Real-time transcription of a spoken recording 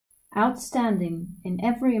Outstanding in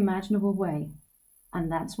every imaginable way,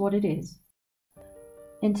 and that's what it is.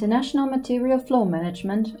 International Material Flow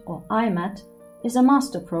Management, or IMAT, is a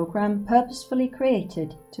master program purposefully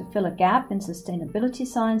created to fill a gap in sustainability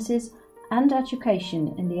sciences and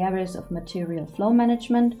education in the areas of material flow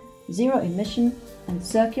management, zero emission, and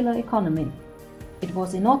circular economy. It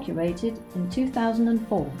was inaugurated in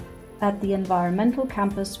 2004 at the Environmental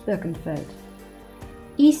Campus Birkenfeld.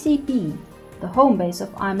 ECB, the home base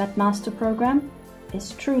of IMAT Master Program,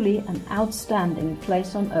 is truly an outstanding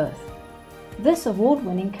place on Earth. This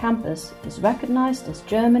award-winning campus is recognized as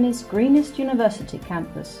Germany's greenest university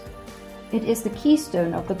campus. It is the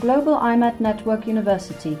keystone of the global IMAT Network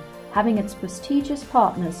University, having its prestigious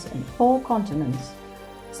partners in 4 continents.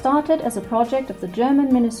 Started as a project of the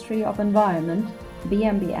German Ministry of Environment,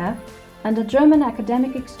 BMBF, and a German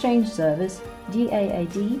Academic Exchange Service,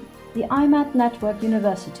 DAAD, the IMAT Network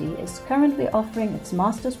University is currently offering its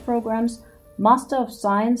master's programs, Master of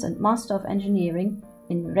Science and Master of Engineering,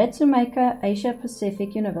 in Retsumeikan Asia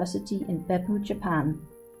Pacific University in Beppu, Japan,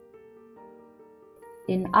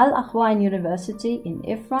 in Al-Ahwain University in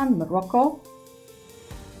Ifrane, Morocco,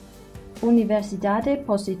 Universidade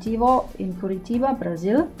Positivo in Curitiba,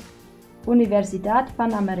 Brazil, Universidad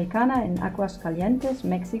Panamericana in Aguascalientes,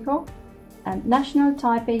 Mexico, and National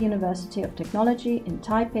Taipei University of Technology in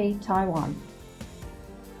Taipei, Taiwan.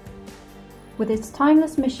 With its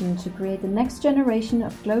timeless mission to create the next generation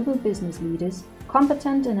of global business leaders,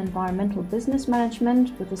 competent in environmental business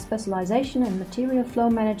management with a specialization in material flow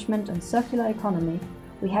management and circular economy,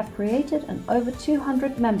 we have created an over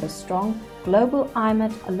 200 members strong global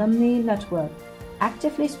IMAT alumni network,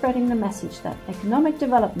 actively spreading the message that economic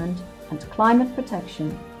development and climate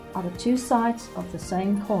protection are the 2 sides of the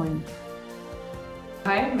same coin.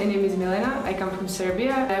 Hi, my name is Milena. I come from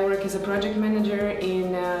Serbia. I work as a project manager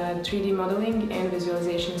in 3D modeling and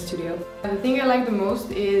visualization studio. The thing I like the most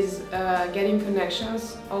is getting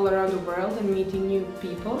connections all around the world and meeting new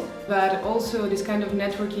people, but also this kind of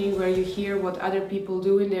networking where you hear what other people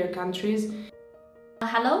do in their countries.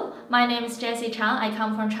 Hello, my name is Jessie Chang. I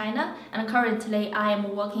come from China, and currently I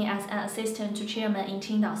am working as an assistant to chairman in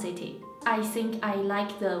Qingdao City. I think I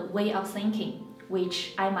like the way of thinking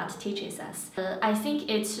which IMAT teaches us. I think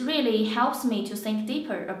it really helps me to think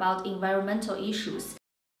deeper about environmental issues.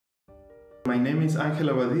 My name is Angel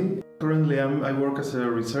Abadi. Currently I work as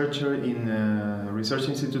a researcher in a research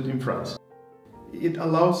institute in France. It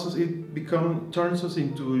allows us, turns us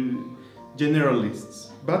into generalists,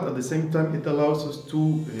 but at the same time it allows us to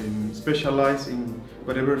specialize in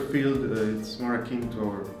whatever field it's more akin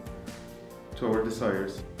to our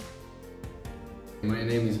desires. My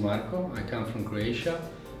name is Marko, I come from Croatia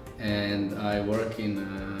and I work in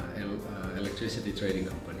an electricity trading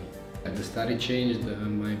company. The study changed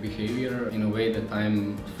my behavior in a way that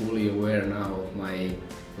I'm fully aware now of my,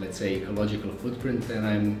 let's say, ecological footprint, and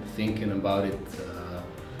I'm thinking about it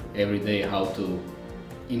every day, how to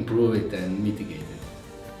improve it and mitigate it.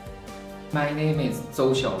 My name is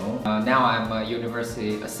Zhou Xiaolong. Now I'm a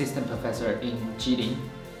university assistant professor in Jilin.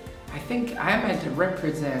 I think IMAT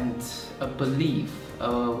represents a belief,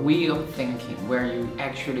 a way of thinking where you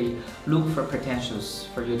actually look for potentials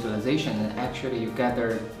for utilization and actually you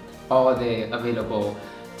gather all the available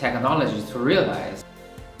technologies to realize.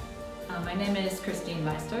 My name is Christine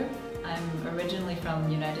Meister. I'm originally from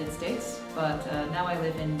the United States, but now I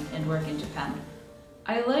live and work in Japan.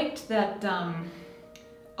 I liked that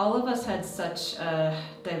all of us had such a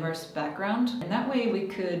diverse background, and that way we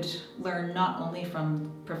could learn not only from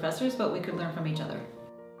professors, but we could learn from each other.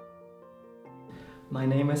 My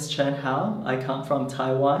name is Chen Hao. I come from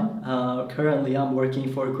Taiwan. Currently I'm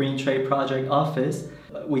working for Green Trade Project Office.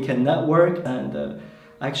 We can network, and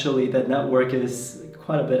actually that network is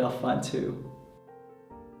quite a bit of fun too.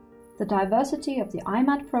 The diversity of the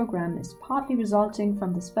IMAT program is partly resulting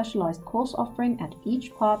from the specialized course offering at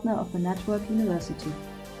each partner of the network university.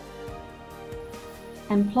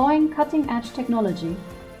 Employing cutting-edge technology,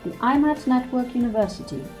 the IMAT Network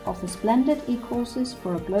University offers blended e-courses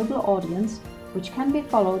for a global audience which can be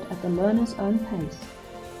followed at the learner's own pace.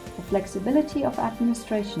 The flexibility of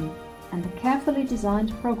administration and the carefully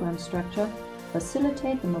designed program structure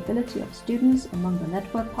facilitate the mobility of students among the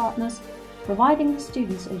network partners, providing the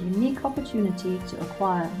students a unique opportunity to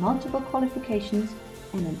acquire multiple qualifications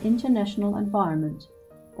in an international environment.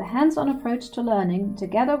 The hands-on approach to learning,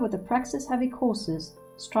 together with the praxis-heavy courses,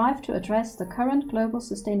 strive to address the current global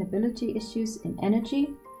sustainability issues in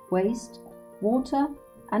energy, waste, water,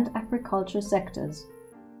 and agriculture sectors.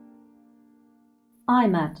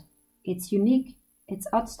 IMAT. It's unique, it's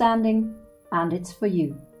outstanding, and it's for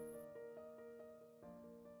you.